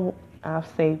 some, I'll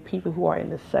say people who are in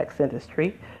the sex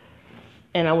industry,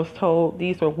 and I was told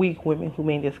these are weak women who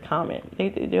made this comment.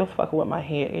 They was fucking with my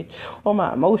head or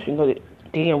my emotion because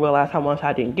they didn't realize how much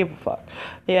I didn't give a fuck.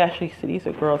 They actually said, these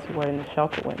are girls who were in the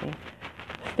shelter with me,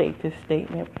 state this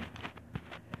statement.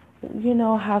 You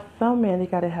know how some men, they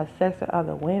gotta have sex with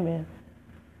other women.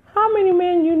 How many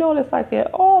men that's like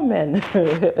that? All men.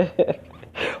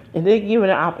 And they're given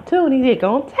an opportunity, they're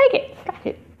gonna take it. Fuck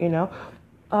it,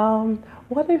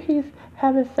 What if he's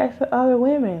having sex with other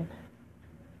women?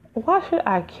 Why should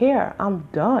I care? I'm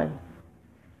done.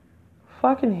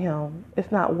 Fucking him,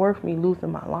 it's not worth me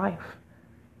losing my life.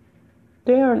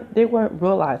 They weren't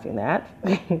realizing that.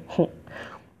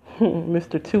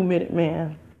 Mr. 2-minute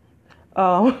man.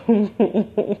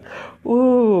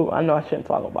 Ooh, I know I shouldn't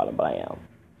talk about it, but I am.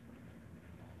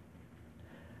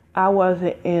 I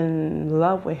wasn't in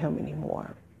love with him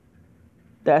anymore.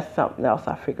 That's something else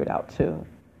I figured out too.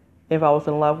 If I was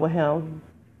in love with him,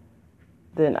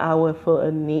 then I would feel a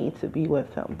need to be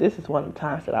with him. This is one of the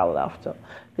times that I left him.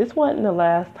 This wasn't the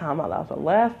last time I left him.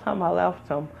 Last time I left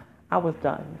him, I was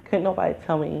done. Couldn't nobody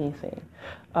tell me anything.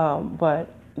 But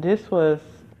this was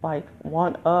like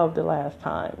one of the last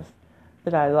times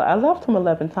that I left him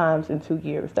 11 times in 2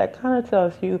 years. That kind of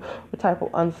tells you the type of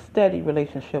unsteady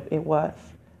relationship it was.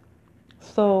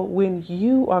 So when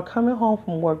you are coming home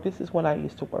from work, this is when I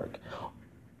used to work.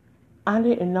 I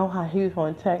didn't know how he was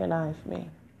going to antagonize me.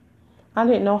 I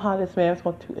didn't know how this man was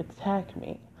going to attack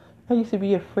me. I used to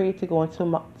be afraid to go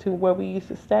to where we used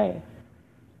to stay.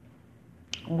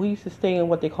 We used to stay in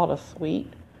what they call a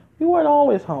suite. We weren't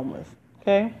always homeless,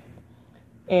 okay?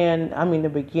 And I mean the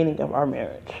beginning of our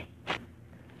marriage.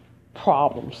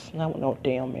 Problems. Not no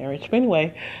damn marriage. But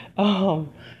anyway,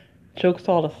 jokes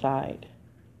all aside.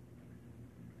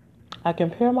 I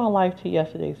compare my life to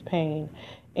yesterday's pain,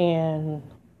 and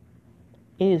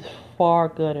it is far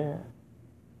gooder.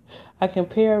 I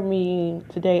compare me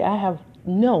today. I have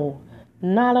no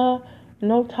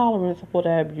tolerance for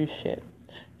that abuse shit.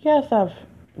 Yes, I've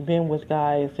been with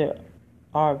guys that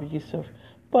are abusive,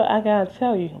 but I gotta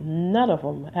tell you, none of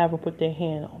them ever put their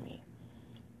hand on me.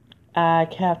 I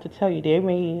have to tell you,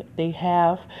 they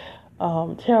have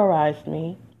terrorized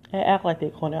me and act like they're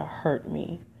gonna hurt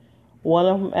me. One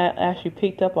of them actually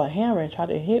picked up a hammer and tried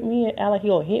to hit me, and act like he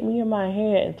gonna hit me in my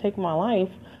head and take my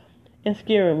life and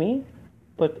scare me.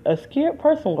 But a scared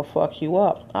person will fuck you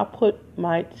up. I put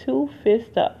my 2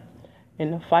 fists up in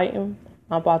the fighting,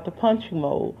 I'm about to punch you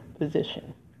mode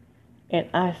position. And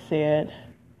I said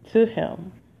to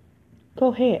him,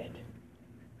 go ahead.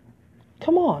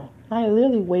 Come on. I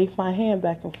literally waved my hand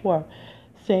back and forth,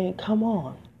 saying, come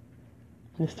on,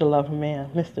 Mr. Lover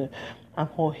Man. Mr. I'm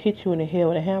going to hit you in the head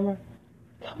with a hammer.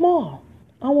 Come on.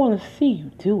 I want to see you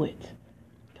do it.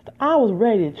 I was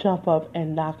ready to jump up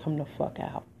and knock him the fuck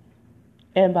out.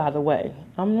 And by the way,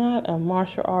 I'm not a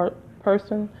martial art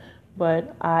person,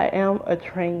 but I am a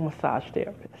trained massage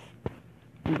therapist.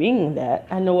 Being that,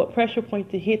 I know what pressure point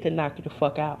to hit to knock you the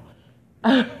fuck out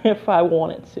if I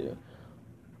wanted to.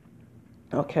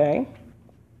 Okay?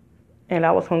 And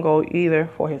I was going to go either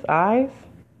for his eyes.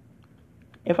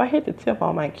 If I hit the tip,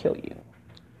 I might kill you.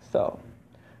 So,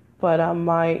 but I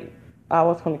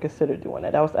was going to consider doing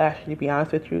that. That was actually, to be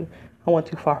honest with you, I went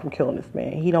too far from killing this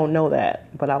man. He don't know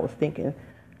that, but I was thinking,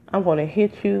 I'm going to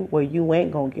hit you where you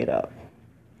ain't going to get up.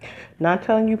 Not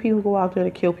telling you people go out there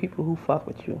to kill people who fuck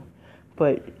with you,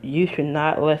 but you should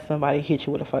not let somebody hit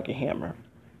you with a fucking hammer.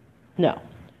 No.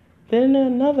 Then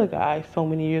another guy, so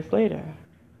many years later,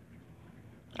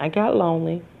 I got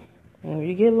lonely. And when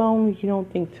you get lonely, you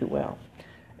don't think too well.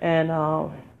 And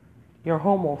your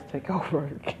hormones take over.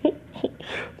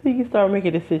 So you start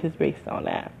making decisions based on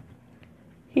that.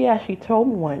 He actually told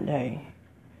me one day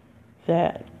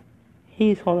that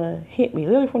he's going to hit me,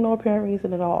 literally for no apparent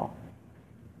reason at all.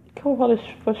 Come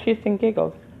for shits and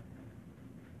giggles.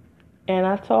 And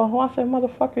I told him, I said,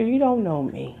 motherfucker, you don't know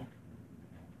me.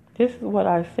 This is what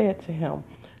I said to him.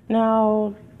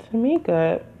 Now,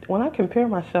 Tamika, when I compare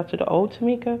myself to the old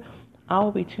Tamika, I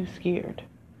would be too scared.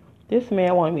 This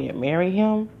man wanted me to marry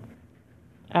him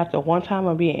after one time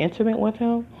of being intimate with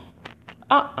him.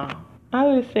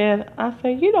 I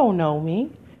said, you don't know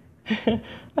me. I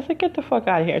said, get the fuck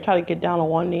out of here. Try to get down on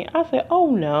one knee. I said, oh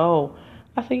no.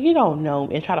 I said, you don't know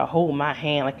me. And try to hold my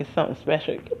hand like it's something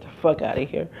special. Get the fuck out of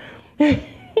here.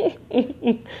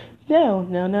 No.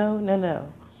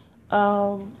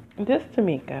 This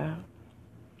Tamika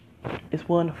is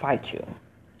willing to fight you.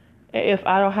 If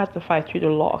I don't have to fight you, the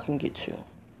law can get you.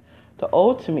 The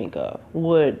old Tamika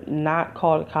would not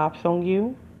call the cops on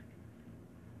you.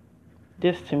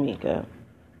 This Tamika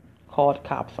called the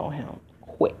cops on him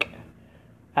quick.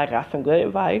 I got some good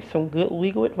advice, some good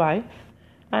legal advice.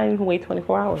 I didn't even wait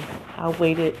 24 hours. I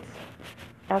waited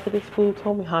after this fool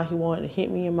told me how he wanted to hit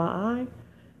me in my eye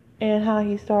and how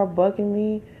he started bugging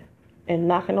me and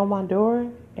knocking on my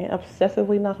door and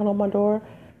obsessively knocking on my door.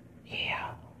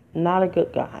 Yeah, not a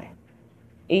good guy.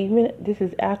 Even this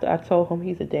is after I told him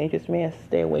he's a dangerous man,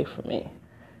 stay away from me.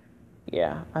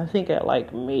 Yeah, I think it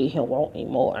made him want me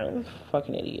more. I was a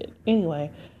fucking idiot.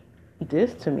 Anyway,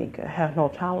 this Tamika has no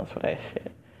tolerance for that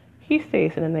shit. He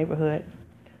stays in the neighborhood.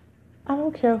 I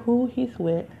don't care who he's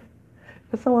with.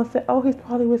 If someone said, oh, he's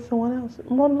probably with someone else,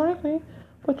 more than likely.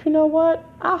 But you know what?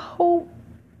 I hope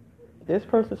this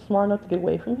person's smart enough to get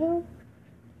away from him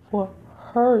for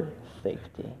her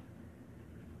safety.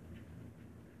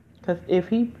 Because if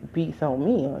he beats on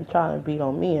me or trying to beat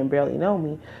on me and barely know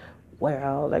me,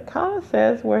 well, that kind of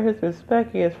says where his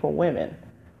respect is for women.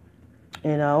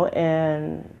 You know,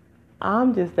 and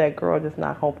I'm just that girl that's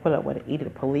not going to put up with it. Either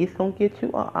the police going to get you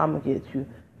or I'm going to get you.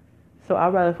 So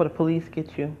I'd rather for the police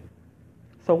get you.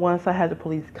 So once I had the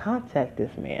police contact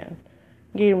this man,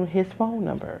 gave him his phone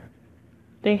number,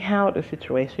 they handled the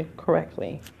situation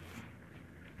correctly.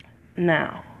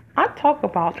 Now, I talk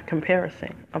about the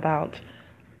comparison, about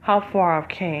how far I've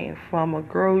came from a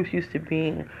girl who's used to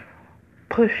being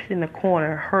pushed in the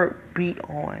corner, hurt, beat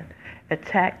on,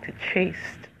 attacked,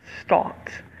 chased,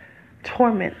 stalked,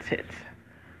 tormented,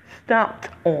 stomped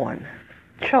on,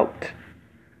 choked,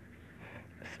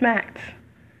 smacked,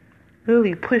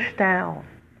 literally pushed down,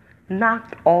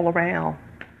 knocked all around.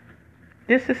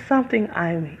 This is something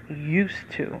I'm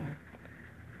used to,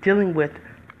 dealing with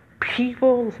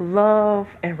people's love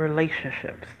and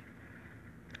relationships.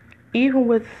 Even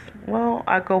with, well,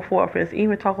 I go forth and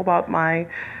even talk about my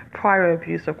prior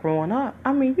abuse of growing up.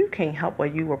 I mean, you can't help where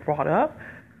you were brought up.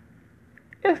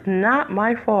 It's not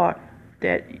my fault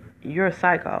that you're a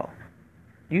psycho.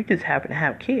 You just happen to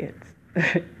have kids.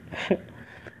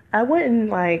 I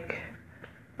wouldn't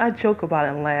I joke about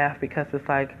it and laugh because it's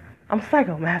like, I'm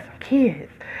psycho, man, I have some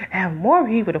kids. I have more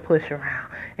people to push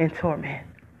around and torment.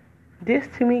 This,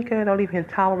 Tamika, don't even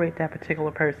tolerate that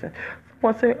particular person.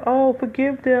 Someone say, oh,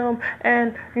 forgive them,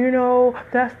 and,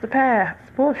 that's the past.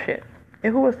 Bullshit.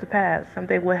 If it was the past,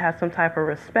 they would have some type of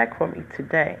respect for me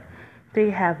today. They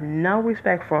have no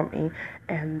respect for me,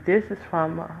 and this is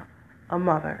from a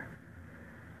mother.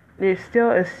 There's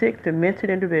still a sick, demented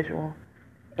individual,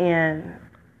 and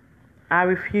I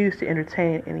refuse to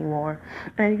entertain it anymore.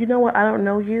 And you know what? I don't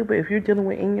know you, but if you're dealing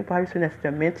with any person that's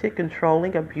demented,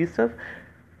 controlling, abusive,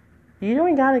 you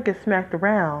don't gotta get smacked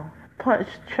around,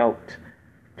 punched,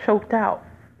 choked out,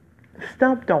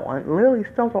 stumped on, literally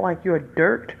stumped on like you're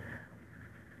dirt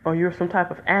or you're some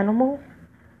type of animal.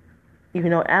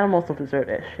 Even though animals don't deserve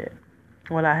that shit.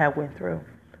 What I have went through.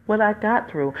 What I got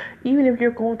through. Even if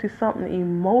you're going through something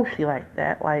emotionally like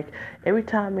that, like every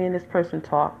time me and this person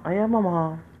talk, I am my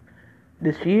mom.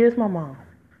 She is my mom.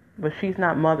 But she's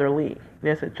not motherly.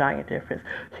 There's a giant difference.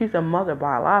 She's a mother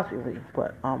biologically.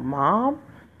 But a mom,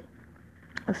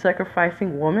 a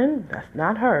sacrificing woman, that's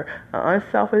not her. An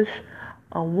unselfish,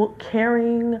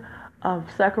 caring,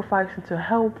 sacrificing to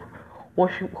help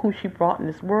who she brought in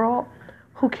this world.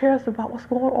 Who cares about what's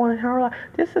going on in her life?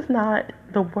 This is not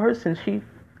the person she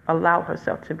allowed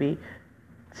herself to be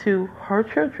to her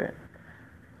children.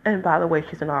 And by the way,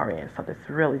 she's an RN, so that's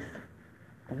really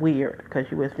weird because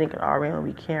you would think an RN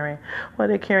would be caring. Well,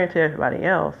 they're caring to everybody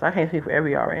else. I can't speak for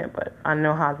every RN, but I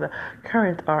know how the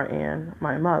current RN,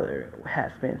 my mother,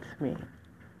 has been to me.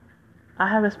 I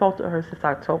haven't spoken to her since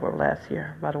October of last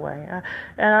year, by the way.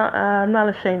 I'm not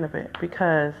ashamed of it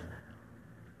because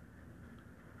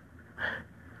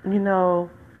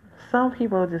some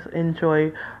people just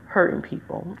enjoy hurting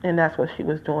people, and that's what she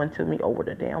was doing to me over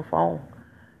the damn phone,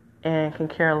 and can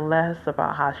care less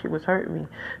about how she was hurting me.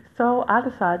 So I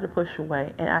decided to push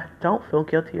away, and I don't feel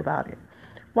guilty about it.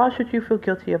 Why should you feel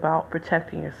guilty about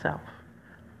protecting yourself?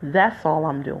 That's all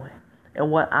I'm doing,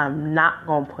 and what I'm not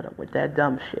going to put up with that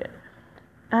dumb shit.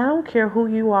 I don't care who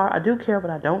you are. I do care, but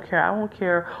I don't care. I don't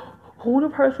care who the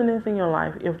person is in your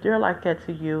life. If they're like that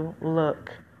to you,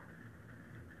 look,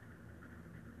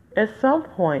 at some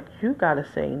point, you got to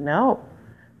say no,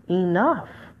 enough,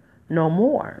 no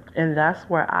more. And that's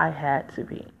where I had to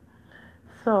be.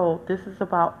 So this is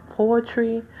about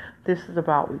poetry. This is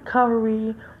about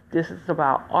recovery. This is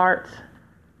about art.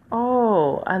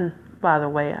 Oh, and by the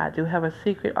way, I do have a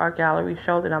secret art gallery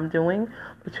show that I'm doing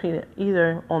between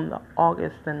either on the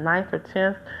August the 9th or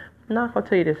 10th. I'm not going to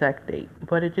tell you the exact date,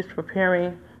 but it's just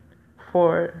preparing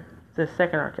for the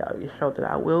second art gallery show that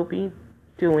I will be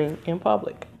doing in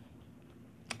public.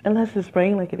 Unless it's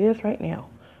raining like it is right now.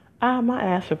 My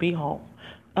ass will be home.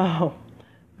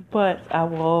 But I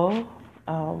will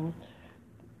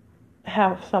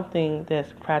have something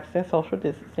that's practicing social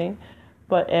distancing,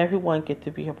 but everyone get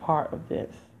to be a part of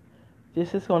this.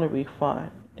 This is going to be fun.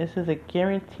 This is a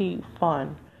guaranteed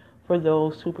fun for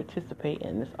those who participate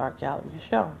in this art gallery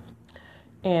show.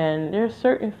 And there are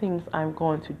certain things I'm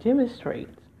going to demonstrate,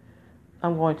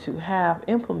 I'm going to have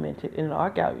implemented in an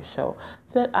art gallery show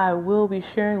that I will be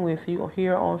sharing with you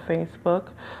here on Facebook,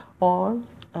 on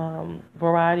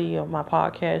variety of my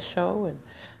podcast show, and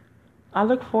I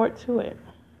look forward to it.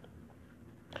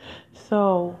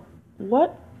 So,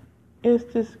 what is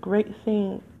this great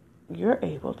thing you're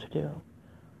able to do?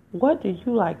 What do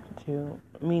you like to do?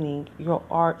 Meaning your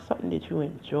art, something that you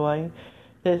enjoy,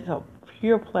 that's a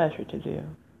pure pleasure to do.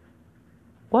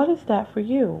 What is that for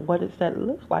you? What does that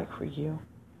look like for you?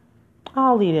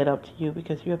 I'll leave it up to you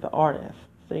because you're the artist.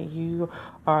 So you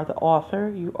are the author.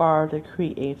 You are the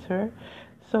creator.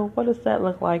 So what does that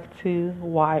look like to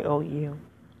YOU?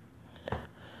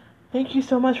 Thank you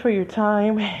so much for your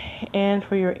time and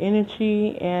for your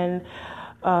energy and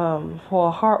for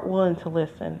a heart willing to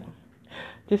listen.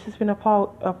 This has been a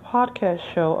podcast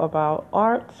show about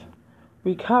art,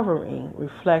 recovering,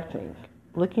 reflecting,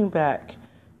 looking back,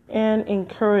 and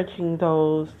encouraging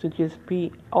those to just be,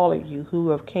 all of you who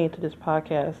have came to this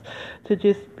podcast, to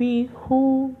just be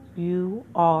who you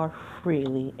are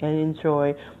freely and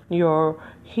enjoy your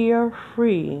here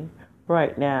free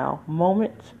right now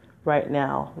moment, right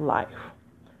now life.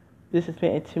 This has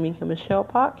been a Tamika Michelle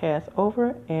podcast.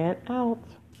 Over and out.